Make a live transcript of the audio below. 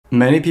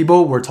Many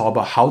people were taught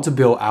about how to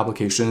build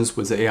applications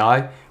with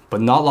AI,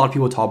 but not a lot of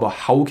people talk about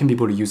how we can be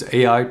able to use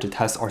AI to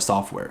test our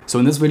software. So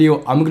in this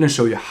video, I'm going to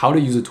show you how to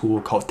use a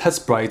tool called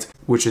TestSprite,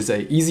 which is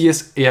the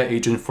easiest AI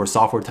agent for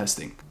software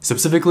testing.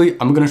 Specifically,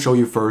 I'm going to show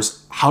you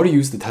first how to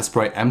use the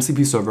TestSprite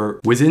MCP server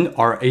within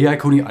our AI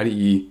coding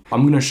IDE.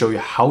 I'm going to show you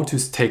how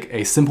to take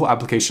a simple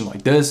application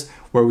like this,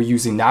 where we're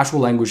using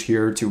natural language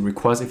here to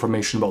request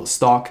information about the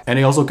stock. And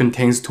it also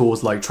contains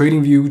tools like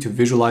TradingView to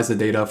visualize the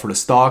data for the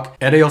stock.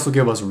 And they also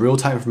give us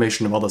real-time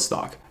information about the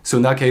stock. So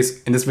in that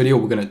case, in this video,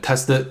 we're going to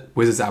test it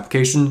with this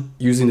application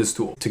using this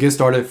tool. To get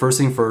started, first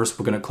thing first,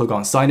 we're going to click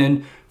on sign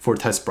in for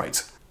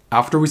TestSprite.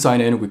 After we sign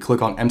in, we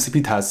click on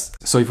MCP tests.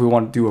 So if we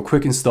want to do a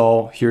quick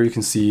install, here you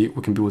can see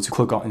we can be able to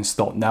click on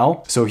install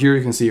now. So here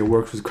you can see it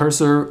works with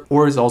cursor,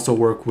 or it also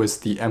works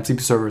with the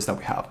MCP servers that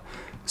we have.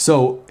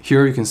 So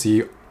here you can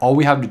see all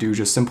we have to do is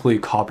just simply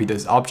copy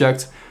this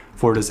object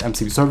for this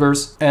MCP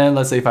servers. And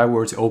let's say if I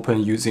were to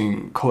open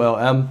using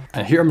CoLM,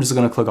 and here I'm just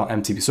going to click on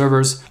MCP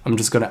servers. I'm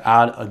just going to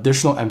add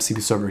additional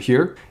MCP server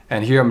here.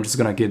 And here I'm just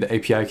going to get the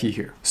API key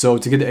here. So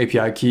to get the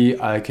API key,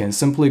 I can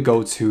simply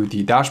go to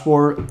the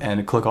dashboard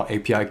and click on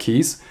API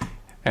keys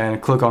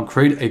and click on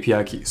create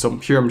API key. So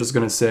here I'm just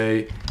going to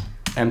say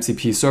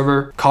MCP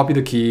server, copy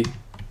the key,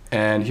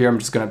 and here I'm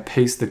just going to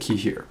paste the key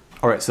here.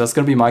 All right, so that's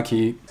going to be my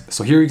key.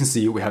 So here you can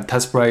see we have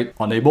TestSprite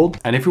enabled.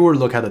 And if we were to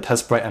look at the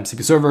TestSprite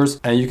MCP servers,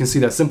 and you can see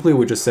that simply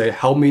we just say,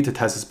 help me to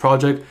test this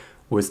project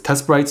with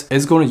TestSprite,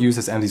 it's going to use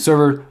this MCP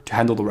server to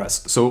handle the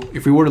rest. So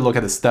if we were to look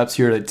at the steps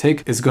here that it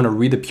takes, it's going to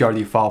read the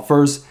PRD file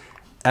first,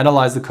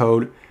 analyze the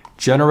code,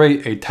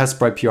 generate a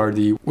TestSprite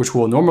PRD, which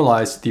will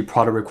normalize the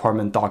product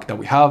requirement doc that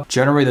we have,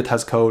 generate the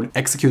test code,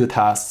 execute the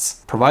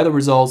tasks, provide the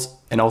results,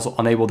 and also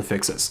enable the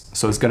fixes.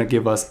 So it's going to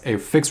give us a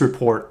fix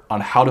report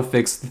on how to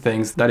fix the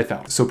things that it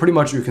found. So pretty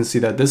much you can see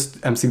that this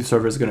MCP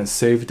server is going to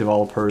save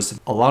developers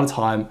a lot of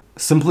time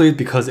simply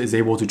because it's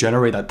able to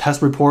generate that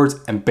test report,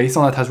 and based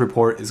on that test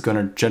report is going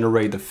to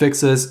generate the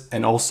fixes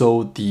and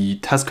also the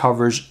test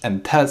coverage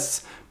and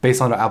tests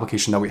based on the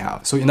application that we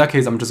have. So in that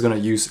case, I'm just going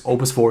to use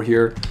Opus 4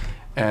 here.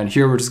 And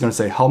here we're just going to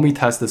say, help me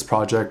test this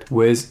project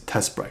with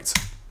TestSprite.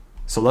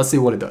 So let's see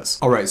what it does.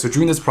 All right, so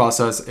during this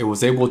process, it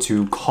was able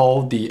to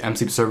call the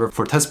MCP server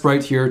for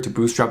TestSprite here to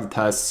bootstrap the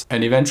tests.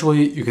 And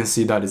eventually you can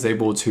see that it's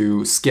able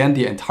to scan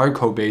the entire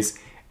code base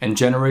and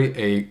generate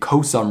a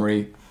code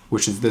summary,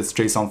 which is this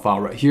JSON file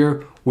right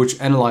here,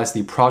 which analyzes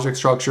the project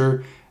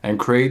structure and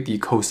create the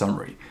code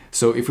summary.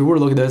 So if we were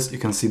to look at this, you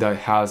can see that it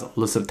has a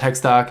list of tech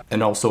stack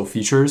and also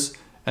features.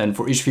 And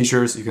for each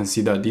features, you can see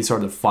that these are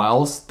the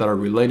files that are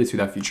related to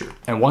that feature.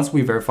 And once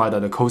we verify that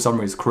the code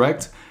summary is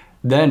correct,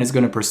 then it's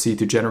going to proceed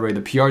to generate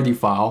the PRD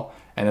file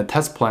and a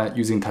test plan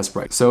using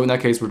TestSprite. So in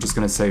that case, we're just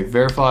going to say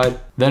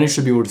verified. Then it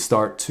should be able to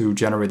start to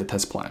generate the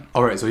test plan.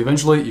 All right, so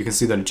eventually you can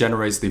see that it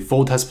generates the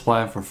full test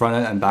plan for front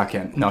end and back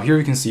end. Now here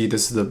you can see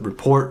this is the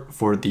report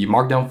for the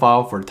markdown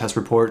file for the test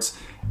reports.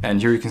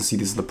 And here you can see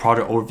this is the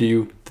project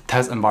overview, the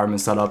test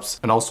environment setups,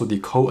 and also the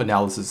code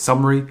analysis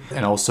summary,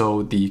 and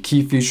also the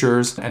key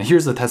features. And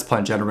here's the test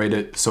plan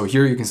generated. So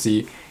here you can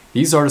see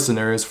these are the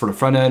scenarios for the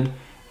front end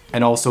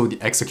and also the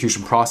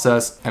execution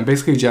process, and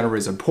basically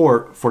generates a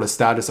report for the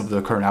status of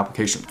the current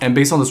application. And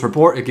based on this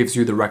report, it gives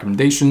you the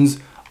recommendations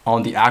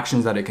on the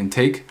actions that it can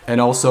take,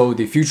 and also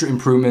the future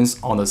improvements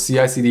on the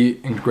CI/CD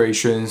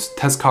integrations,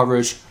 test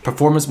coverage,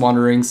 performance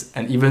monitorings,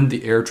 and even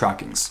the error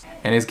trackings.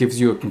 And it gives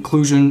you a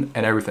conclusion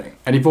and everything.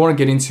 And if you want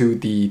to get into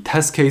the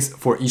test case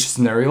for each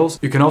scenarios,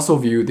 you can also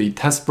view the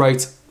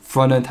TestSprite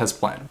front-end test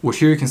plan, which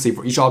here you can see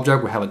for each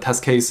object, we have a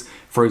test case.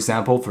 For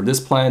example, for this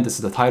plan, this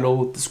is the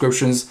title,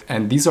 descriptions,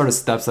 and these are the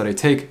steps that I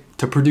take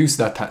to produce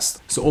that test.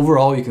 So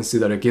overall, you can see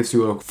that it gives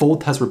you a full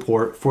test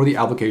report for the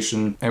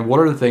application and what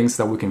are the things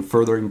that we can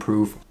further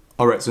improve.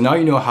 All right, so now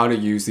you know how to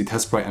use the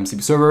TestSprite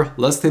MCP server.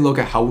 Let's take a look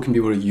at how we can be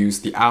able to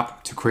use the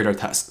app to create our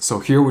test. So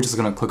here we're just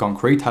gonna click on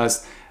create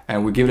test,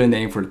 and we give it a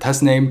name for the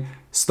test name,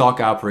 stock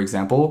app, for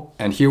example.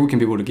 And here we can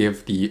be able to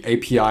give the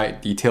API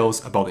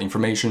details about the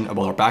information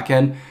about our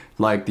backend,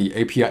 like the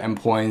API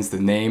endpoints, the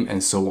name,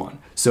 and so on.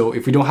 So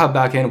if we don't have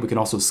backend, we can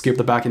also skip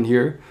the backend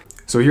here.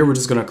 So here we're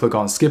just gonna click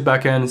on skip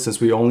backend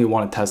since we only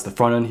wanna test the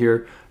front end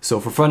here.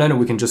 So for front end,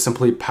 we can just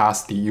simply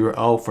pass the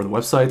URL for the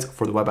website,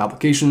 for the web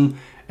application.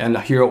 And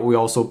here we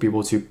also be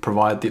able to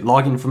provide the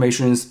login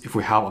informations if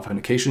we have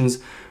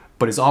authentications,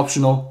 but it's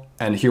optional.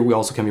 And here we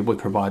also can be able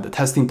to provide the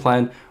testing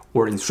plan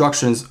or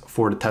instructions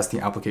for the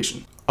testing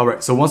application. All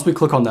right, so once we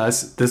click on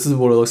this is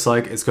what it looks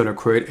like. It's gonna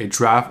create a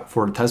draft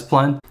for the test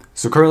plan.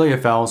 So currently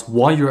it found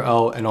one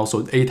URL and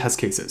also 8 test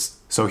cases.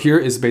 So here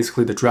is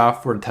basically the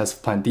draft for the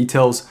test plan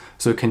details.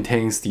 So it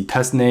contains the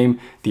test name,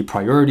 the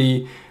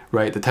priority,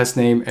 right, the test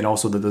name, and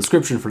also the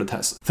description for the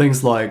test.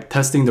 Things like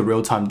testing the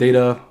real-time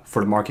data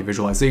for the market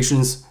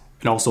visualizations,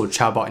 and also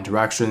chatbot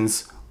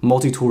interactions,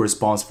 multi-tool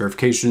response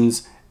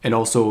verifications, and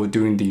also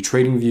doing the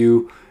trading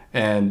view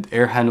and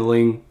error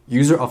handling,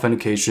 user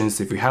authentications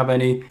if we have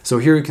any. So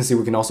here you can see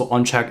we can also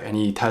uncheck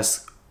any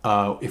tests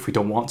if we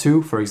don't want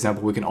to. For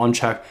example, we can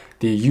uncheck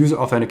the user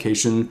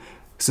authentication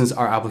since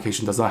our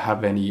application does not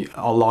have any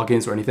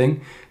logins or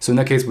anything. So in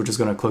that case, we're just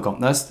going to click on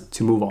next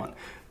to move on.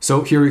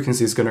 So here you can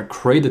see it's going to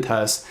create the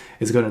test.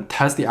 It's going to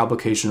test the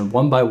application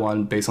one by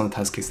one based on the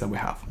test case that we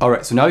have. All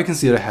right, so now you can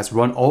see that it has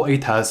run all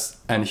 8 tests.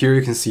 And here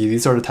you can see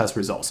these are the test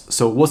results.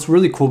 So what's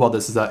really cool about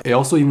this is that it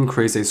also even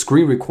creates a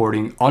screen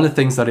recording on the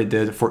things that it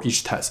did for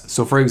each test.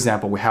 So for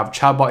example, we have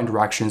chatbot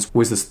interactions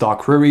with the stock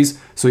queries.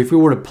 So if we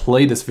were to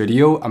play this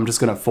video, I'm just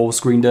going to full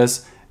screen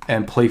this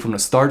and play from the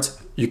start.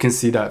 You can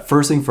see that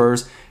first thing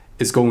first,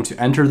 is going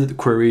to enter the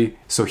query.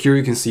 So here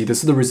you can see this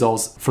is the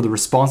results for the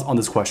response on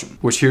this question,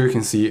 which here you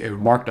can see it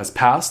marked as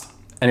passed.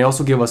 And it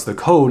also gives us the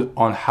code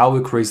on how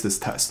it creates this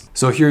test.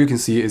 So here you can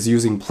see it's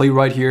using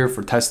Playwright here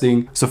for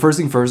testing. So first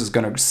thing first is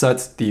going to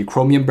set the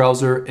Chromium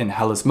browser in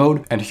headless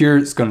mode. And here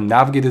it's going to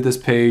navigate to this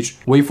page,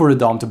 wait for the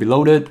DOM to be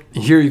loaded.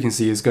 And here you can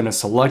see it's going to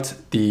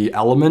select the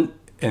element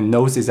and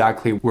knows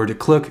exactly where to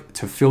click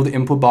to fill the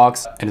input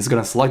box. And it's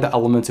going to select the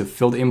element to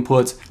fill the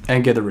input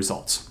and get the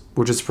results,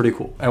 which is pretty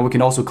cool. And we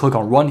can also click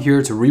on run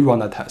here to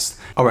rerun that test.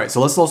 All right,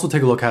 so let's also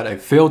take a look at a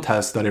failed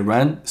test that it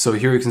ran. So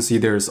here you can see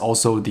there's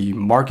also the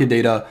market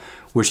data,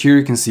 which here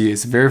you can see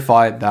is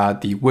verified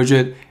that the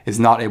widget is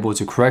not able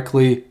to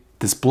correctly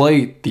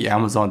display the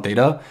Amazon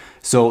data.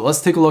 So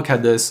let's take a look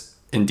at this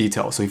in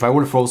detail. So if I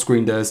were to full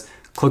screen this,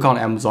 click on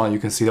Amazon, you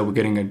can see that we're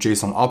getting a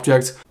JSON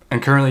object.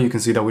 And currently you can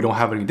see that we don't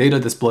have any data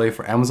display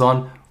for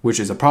Amazon, which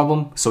is a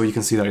problem. So you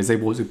can see that it's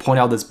able to point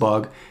out this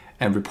bug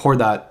and report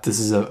that this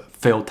is a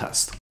failed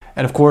test.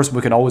 And of course,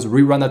 we can always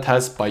rerun that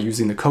test by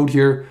using the code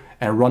here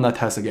and run that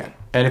test again.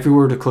 And if we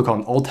were to click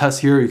on all tests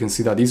here, you can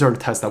see that these are the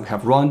tests that we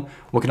have run.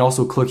 We can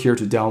also click here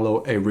to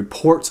download a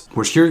report,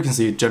 which here you can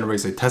see it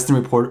generates a testing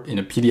report in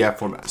a PDF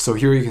format. So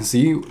here you can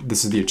see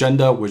this is the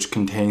agenda, which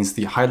contains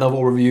the high-level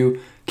overview,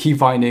 key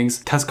findings,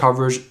 test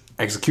coverage,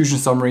 execution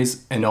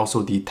summaries, and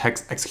also the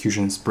text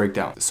executions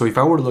breakdown. So if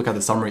I were to look at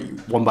the summary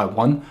one by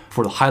one,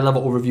 for the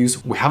high-level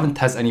overviews, we haven't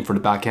tested any for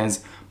the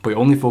backends, but we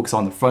only focus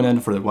on the front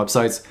end for the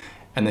websites.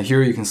 And then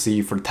here you can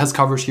see for the test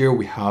coverage here,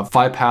 we have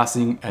 5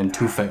 passing and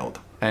 2 failed.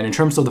 And in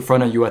terms of the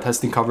front-end UI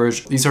testing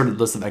coverage, these are the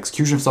list of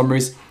execution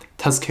summaries,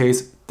 test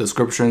case,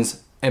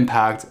 descriptions,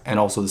 impact, and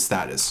also the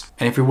status.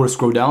 And if we were to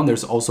scroll down,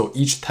 there's also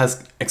each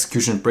test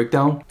execution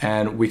breakdown,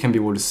 and we can be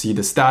able to see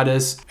the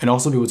status and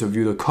also be able to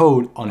view the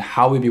code on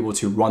how we'd be able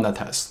to run that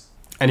test.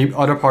 And the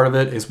other part of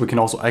it is we can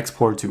also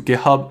export to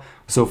GitHub.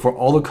 So for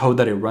all the code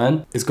that it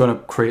ran, it's going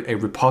to create a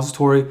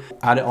repository,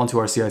 add it onto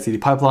our CI/CD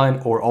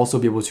pipeline, or also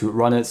be able to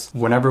run it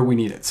whenever we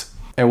need it.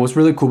 And what's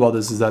really cool about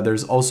this is that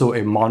there's also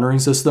a monitoring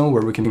system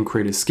where we can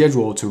create a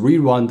schedule to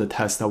rerun the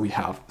tests that we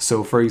have.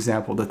 So for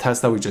example, the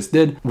test that we just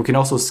did, we can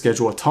also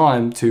schedule a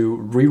time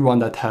to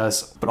rerun that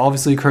test. But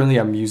obviously currently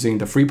I'm using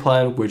the free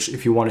plan, which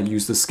if you want to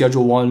use the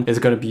schedule one, is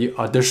going to be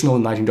additional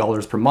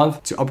 $19 per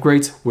month to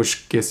upgrade,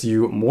 which gives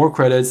you more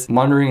credits,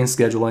 monitoring and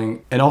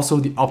scheduling, and also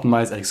the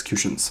optimized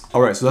executions.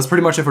 All right, so that's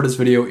pretty much it for this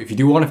video. If you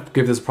do want to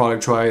give this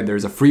product a try,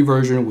 there's a free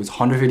version with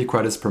 150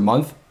 credits per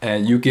month,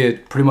 and you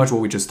get pretty much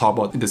what we just talked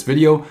about in this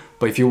video.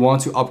 But if you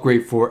want to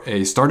upgrade for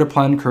a starter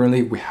plan,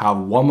 currently we have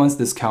 1 month's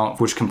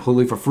discount, which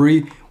completely for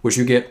free, which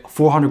you get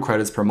 400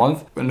 credits per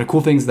month. And the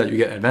cool thing is that you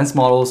get advanced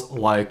models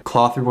like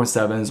Claude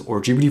 3.7s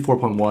or GPT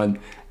 4.1,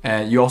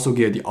 and you also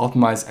get the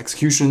optimized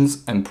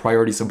executions and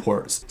priority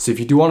supports. So if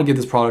you do want to give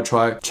this product a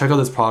try, check out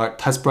this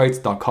product,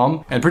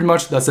 TestSprite.com. And pretty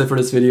much that's it for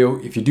this video.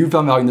 If you do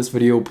find value in this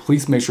video,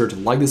 please make sure to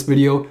like this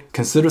video,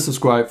 consider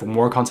subscribe for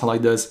more content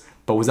like this.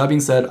 But with that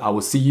being said, I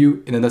will see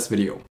you in the next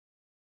video.